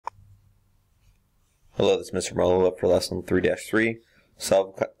Hello, this is Mr. Malula for lesson 3-3,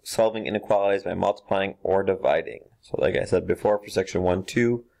 solving inequalities by multiplying or dividing. So like I said before, for section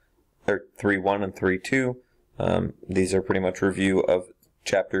 1-2, or 3-1 and 3-2, these are pretty much review of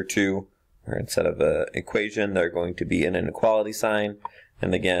chapter 2, or instead of an equation, they're going to be an inequality sign.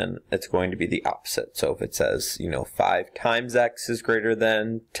 And again, it's going to be the opposite. So if it says, 5 times x is greater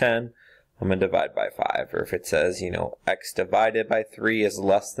than 10, I'm going to divide by 5. Or if it says, x divided by 3 is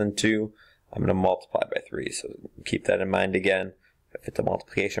less than 2, I'm going to multiply by 3. So keep that in mind again. If it's a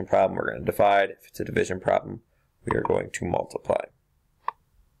multiplication problem, we're going to divide. If it's a division problem, we are going to multiply.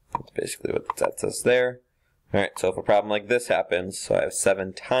 That's basically what that says there. Alright, so if a problem like this happens, so I have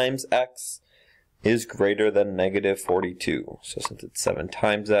 7 times x is greater than negative 42. So since it's 7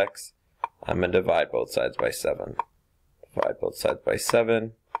 times x, I'm going to divide both sides by 7. Divide both sides by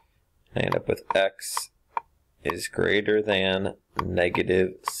 7. I end up with x is greater than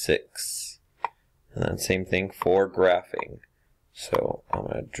negative 6. And then same thing for graphing. So I'm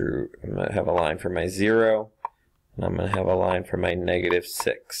going to have a line for my 0, and I'm going to have a line for my negative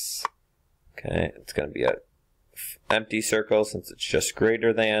 6. Okay, it's going to be an empty circle since it's just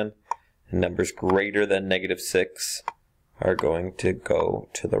greater than, and numbers greater than negative 6 are going to go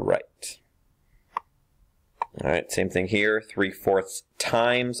to the right. Alright, same thing here, 3/4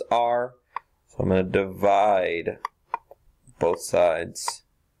 times r. So I'm going to divide both sides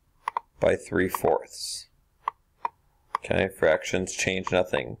by 3/4. Okay, fractions change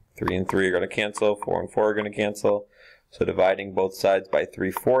nothing. 3 and 3 are going to cancel, 4 and 4 are going to cancel. So dividing both sides by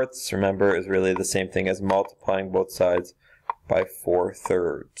 3/4, remember, is really the same thing as multiplying both sides by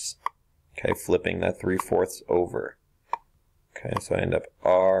 4/3. Okay, flipping that 3/4 over. Okay, so I end up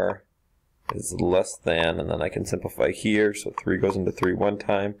r is less than, and then I can simplify here. So 3 goes into 3 one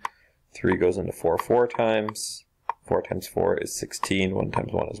time, 3 goes into 4 4 times. 4 times 4 is 16, 1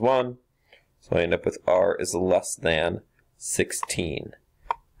 times 1 is 1. So I end up with r is less than 16.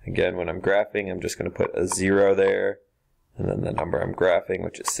 Again, when I'm graphing, I'm just going to put a 0 there, and then the number I'm graphing,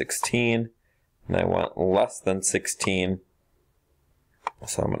 which is 16, and I want less than 16,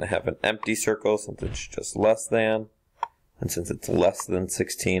 so I'm going to have an empty circle since it's just less than, and since it's less than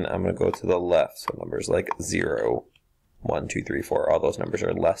 16, I'm going to go to the left, so numbers like 0, 1, 2, 3, 4, all those numbers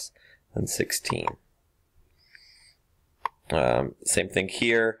are less than 16. Same thing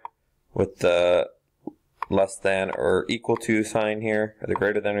here with the less than or equal to sign here, or the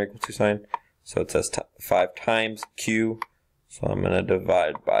greater than or equal to sign. So it says 5 times q, so I'm going to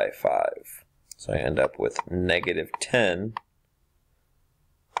divide by 5. So I end up with negative 10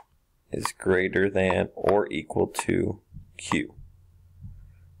 is greater than or equal to q.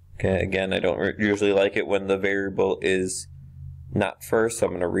 Okay, again, I don't usually like it when the variable is not first, so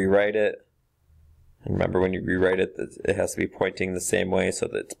I'm going to rewrite it. And remember, when you rewrite it, it has to be pointing the same way so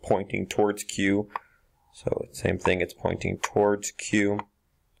that it's pointing towards q. So same thing, it's pointing towards q.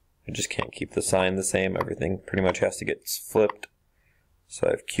 I just can't keep the sign the same. Everything pretty much has to get flipped. So I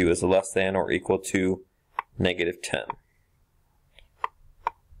have q is less than or equal to negative 10.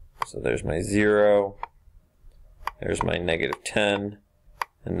 So there's my 0. There's my negative 10.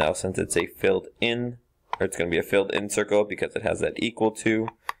 And now since it's a filled in, or it's going to be a filled in circle because it has that equal to,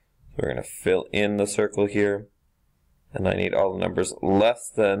 so we're going to fill in the circle here. And I need all the numbers less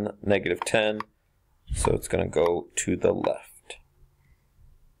than negative 10. So it's going to go to the left.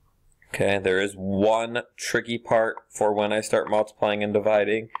 Okay, there is one tricky part for when I start multiplying and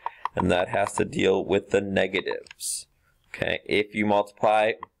dividing, and that has to deal with the negatives. Okay, if you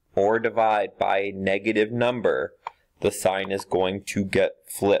multiply or divide by a negative number, the sign is going to get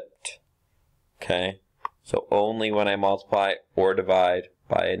flipped. Okay, so only when I multiply or divide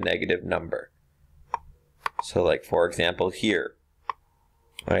by a negative number. So like for example here,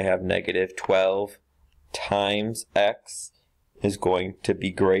 I have negative 12 times x is going to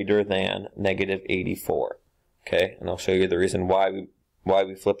be greater than negative 84. Okay, and I'll show you the reason why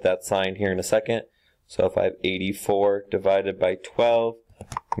we flip that sign here in a second. So if I have 84 divided by 12,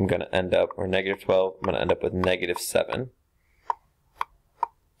 I'm going to end up, or negative 12, I'm going to end up with negative 7.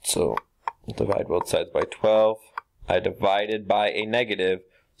 So divide both sides by 12. I divided by a negative,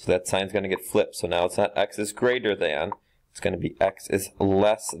 so that sign's going to get flipped. So now it's not x is greater than, it's going to be x is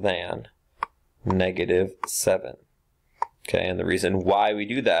less than negative 7. Okay, and the reason why we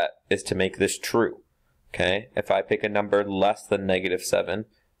do that is to make this true. Okay, if I pick a number less than negative 7,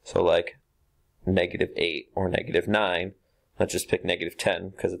 so like negative 8 or negative 9, let's just pick negative 10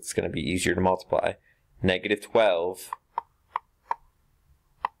 because it's going to be easier to multiply. Negative 12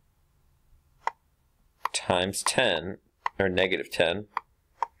 times 10, or negative 10,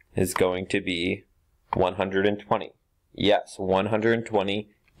 is going to be 120. Yes, 120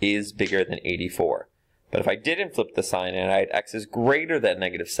 is bigger than 84. But if I didn't flip the sign and I had x is greater than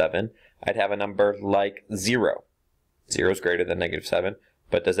negative 7, I'd have a number like 0. 0 is greater than negative 7.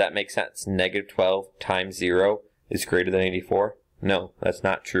 But does that make sense? Negative 12 times 0 is greater than 84? No, that's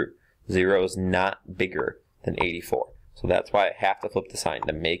not true. 0 is not bigger than 84. So that's why I have to flip the sign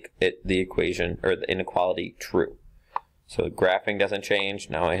to make it the equation or the inequality true. So the graphing doesn't change.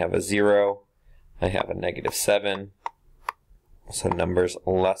 Now I have a 0. I have a negative 7. So numbers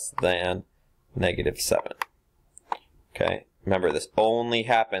less than negative 7. Okay, remember this only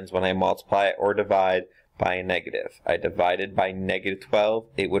happens when I multiply or divide by a negative. I divided by negative 12,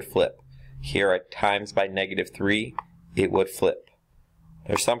 it would flip. Here I times by negative 3, it would flip.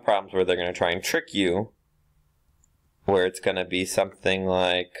 There's some problems where they're going to try and trick you, where it's going to be something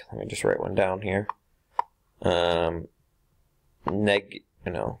like, let me just write one down here.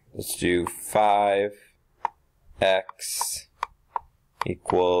 Let's do 5x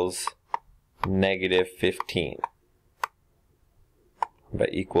equals negative 15. By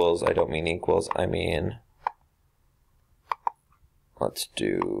equals, I don't mean equals, I mean, let's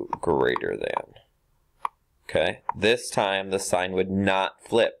do greater than. Okay, this time the sign would not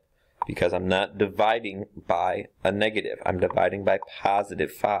flip because I'm not dividing by a negative. I'm dividing by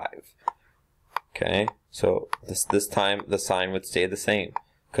positive 5. Okay, so this time the sign would stay the same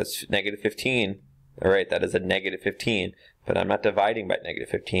because negative 15, all right, that is a negative 15, but I'm not dividing by negative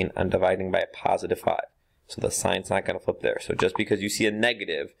 15, I'm dividing by a positive 5. So the sign's not going to flip there. So just because you see a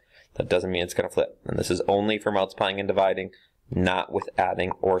negative, that doesn't mean it's going to flip. And this is only for multiplying and dividing, not with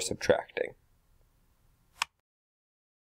adding or subtracting.